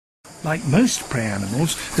Like most prey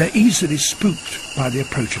animals, they're easily spooked by the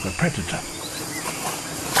approach of a predator.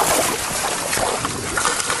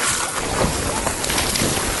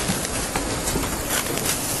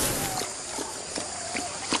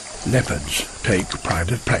 Leopards take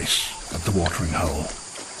pride of place at the watering hole.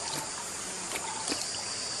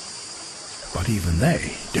 But even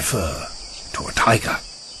they defer to a tiger.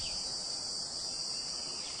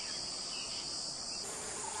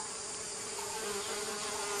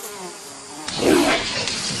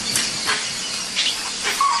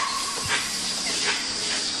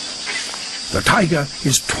 The tiger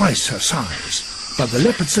is twice her size, but the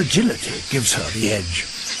leopard's agility gives her the edge.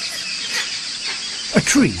 A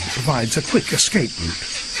tree provides a quick escape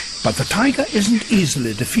route, but the tiger isn't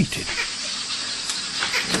easily defeated.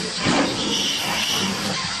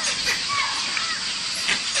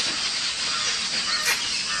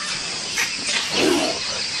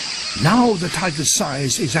 Now the tiger's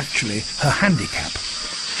size is actually her handicap.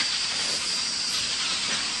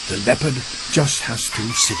 The leopard just has to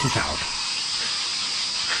sit it out.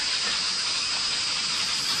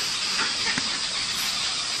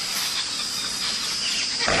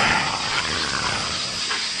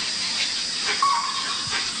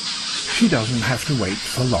 She doesn't have to wait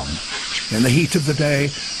for long. In the heat of the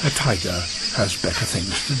day, a tiger has better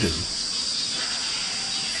things to do.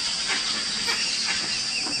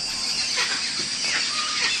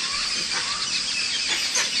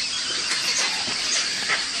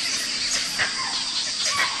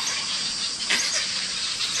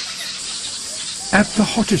 At the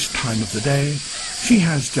hottest time of the day, she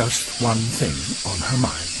has just one thing on her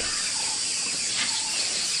mind.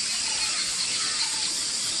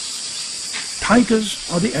 Tigers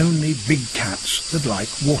are the only big cats that like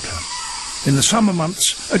water. In the summer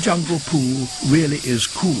months, a jungle pool really is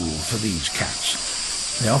cool for these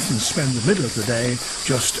cats. They often spend the middle of the day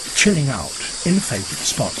just chilling out in favourite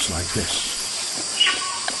spots like this.